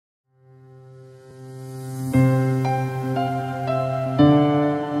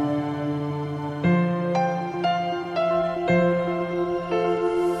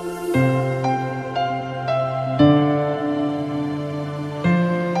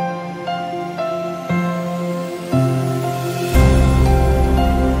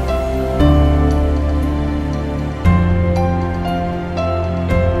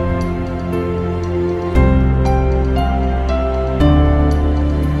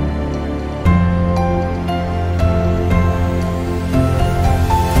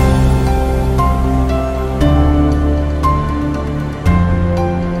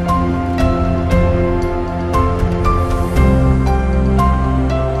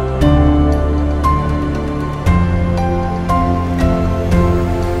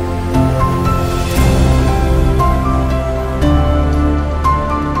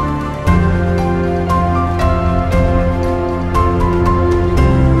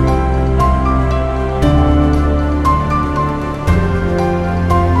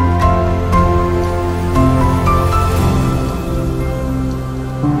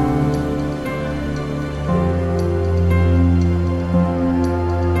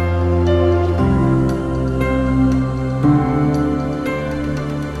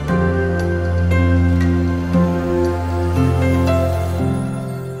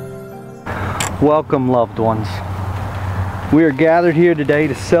Welcome, loved ones. We are gathered here today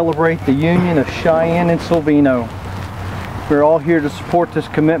to celebrate the union of Cheyenne and Silvino. We're all here to support this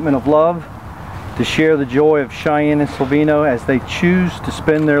commitment of love, to share the joy of Cheyenne and Silvino as they choose to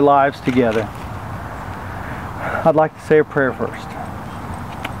spend their lives together. I'd like to say a prayer first.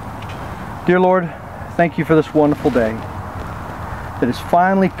 Dear Lord, thank you for this wonderful day that has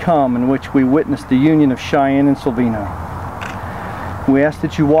finally come, in which we witness the union of Cheyenne and Silvino. We ask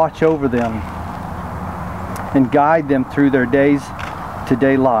that you watch over them and guide them through their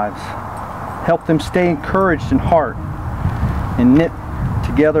day-to-day lives. Help them stay encouraged in heart and knit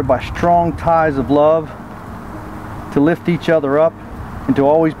together by strong ties of love, to lift each other up and to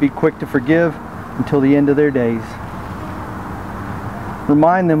always be quick to forgive until the end of their days.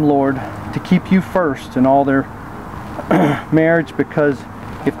 Remind them, Lord, to keep you first in all their marriage, because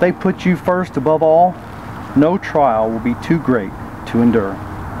if they put you first above all, no trial will be too great to endure.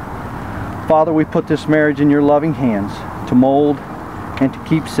 Father, we put this marriage in your loving hands to mold and to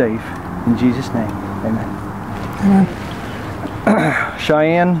keep safe. In Jesus' name, amen.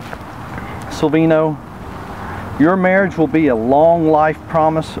 Cheyenne, Silvino, your marriage will be a long life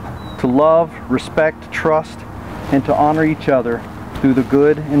promise to love, respect, trust, and to honor each other through the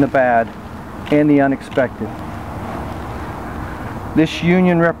good and the bad and the unexpected. This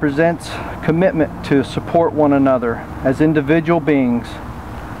union represents commitment to support one another as individual beings,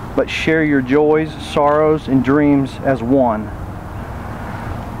 but share your joys, sorrows, and dreams as one.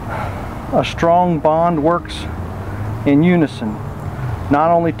 A strong bond works in unison,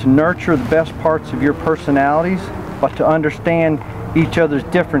 not only to nurture the best parts of your personalities, but to understand each other's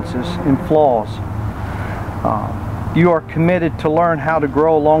differences and flaws. You are committed to learn how to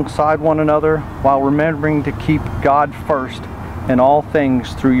grow alongside one another while remembering to keep God first in all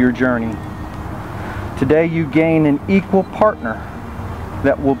things through your journey. Today you gain an equal partner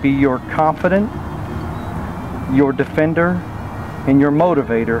that will be your confidant, your defender, and your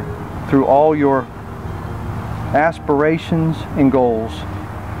motivator through all your aspirations and goals.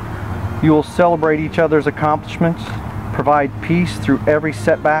 You will celebrate each other's accomplishments, provide peace through every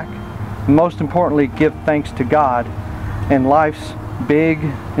setback, and most importantly, give thanks to God and life's big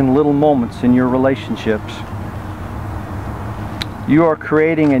and little moments in your relationships. You are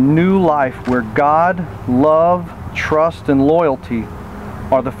creating a new life where God, love, trust, and loyalty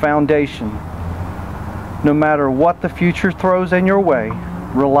are the foundation. No matter what the future throws in your way,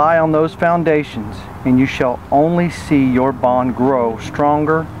 rely on those foundations, and you shall only see your bond grow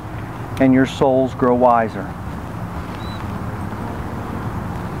stronger and your souls grow wiser.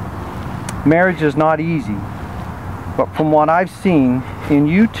 Marriage is not easy, but from what I've seen in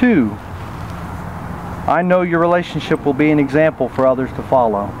you two, I know your relationship will be an example for others to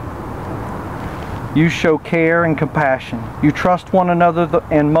follow. You show care and compassion. You trust one another,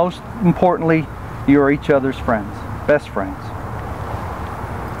 and most importantly, you are each other's friends, best friends.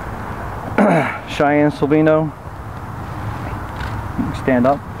 Cheyenne, Silvino, you can stand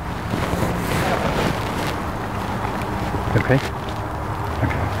up. Okay.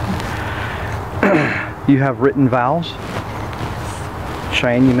 You have written vows.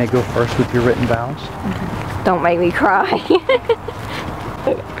 Cheyenne, you may go first with your written vows. Don't make me cry.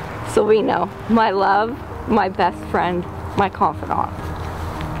 Silvino, my love, my best friend, my confidant.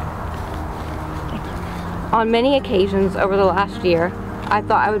 On many occasions over the last year, I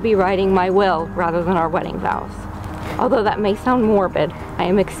thought I would be writing my will rather than our wedding vows. Although that may sound morbid, I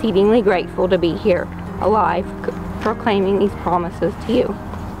am exceedingly grateful to be here, alive, proclaiming these promises to you.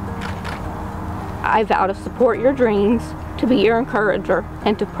 I vow to support your dreams, to be your encourager,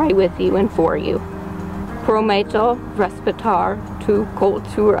 and to pray with you and for you. Prometo respetar tu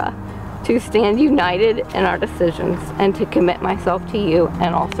cultura, to stand united in our decisions and to commit myself to you in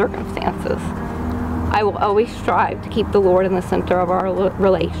all circumstances. I will always strive to keep the Lord in the center of our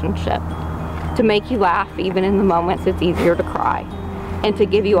relationship, to make you laugh even in the moments it's easier to cry, and to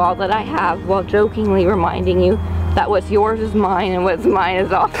give you all that I have while jokingly reminding you that what's yours is mine and what's mine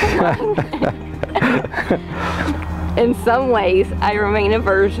is also mine. In some ways, I remain a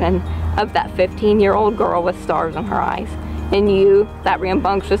version of that 15-year-old girl with stars in her eyes, and you, that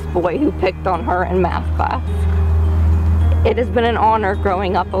rambunctious boy who picked on her in math class. It has been an honor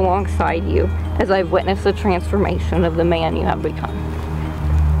growing up alongside you as I've witnessed the transformation of the man you have become.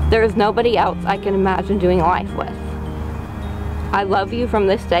 There is nobody else I can imagine doing life with. I love you from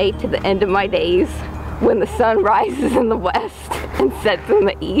this day to the end of my days, when the sun rises in the west and sets in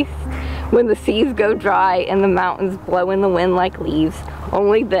the east, when the seas go dry and the mountains blow in the wind like leaves.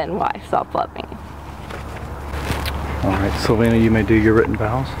 Only then will I stop loving you. All right, Silvino, you may do your written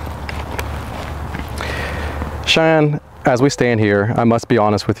vows. Cheyenne, as we stand here, I must be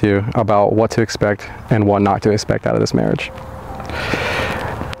honest with you about what to expect and what not to expect out of this marriage.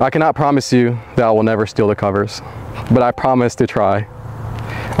 I cannot promise you that I will never steal the covers, but I promise to try.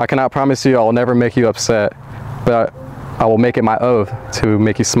 I cannot promise you I will never make you upset, but I will make it my oath to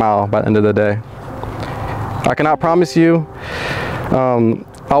make you smile by the end of the day. I cannot promise you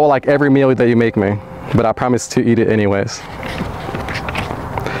I will like every meal that you make me, but I promise to eat it anyways.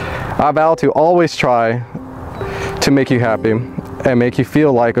 I vow to always try to make you happy and make you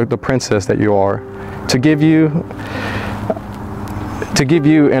feel like the princess that you are, to give you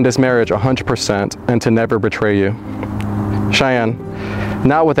in this marriage 100% and to never betray you. Cheyenne,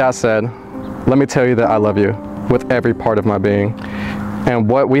 now with that said, let me tell you that I love you with every part of my being, and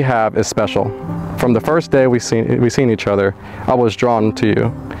what we have is special. From the first day we seen each other, I was drawn to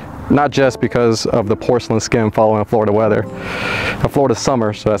you, not just because of the porcelain skin following Florida weather, a Florida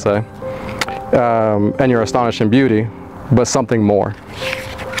summer, should I say, and your astonishing beauty, but something more.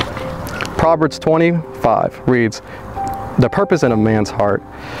 Proverbs 25 reads, "The purpose in a man's heart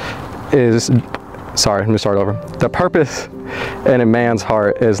is," sorry, let me start over. "The purpose in a man's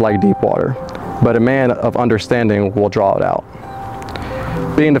heart is like deep water, but a man of understanding will draw it out."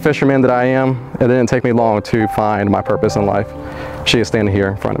 Being the fisherman that I am, it didn't take me long to find my purpose in life. She is standing here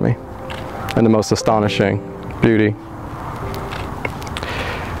in front of me, in the most astonishing beauty.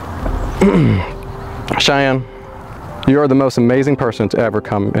 Cheyenne, you are the most amazing person to ever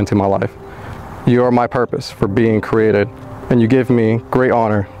come into my life. You are my purpose for being created, and you give me great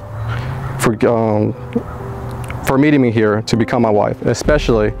honor for meeting me here to become my wife,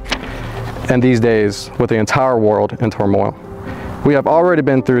 especially in these days with the entire world in turmoil. We have already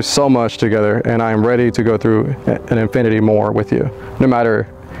been through so much together, and I am ready to go through an infinity more with you, no matter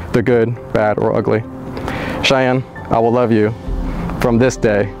the good, bad, or ugly. Cheyenne, I will love you from this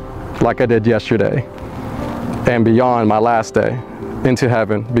day like I did yesterday, and beyond my last day, into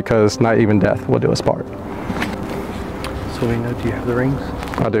heaven, because not even death will do us part. Selena, do you have the rings?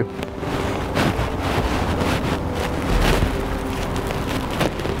 I do.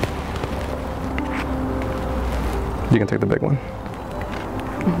 You can take the big one.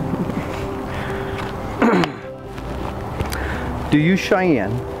 Do you,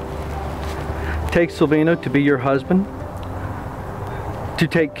 Cheyenne, take Silvino to be your husband, to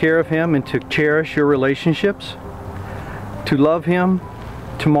take care of him and to cherish your relationships, to love him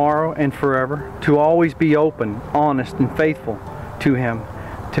tomorrow and forever, to always be open, honest, and faithful to him,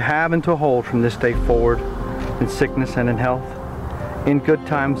 to have and to hold from this day forward, in sickness and in health, in good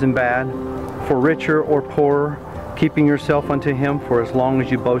times and bad, for richer or poorer, keeping yourself unto him for as long as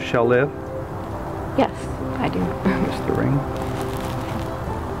you both shall live? Yes, I do. Here's the ring.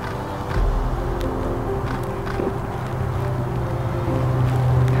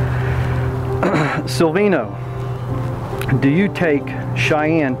 Silvino, do you take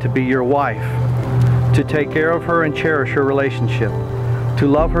Cheyenne to be your wife, to take care of her and cherish her relationship, to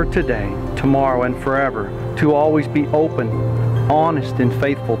love her today, tomorrow, and forever, to always be open, honest, and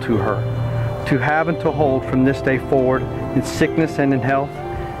faithful to her, to have and to hold from this day forward in sickness and in health,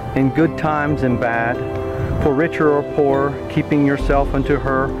 in good times and bad, for richer or poorer, keeping yourself unto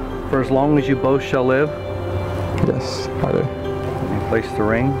her for as long as you both shall live? Yes, I do. Let me place the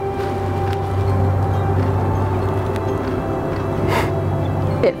ring.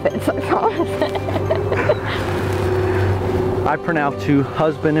 It fits, I promise. I pronounce you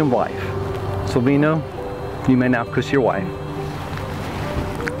husband and wife. Silvino, you may now kiss your wife.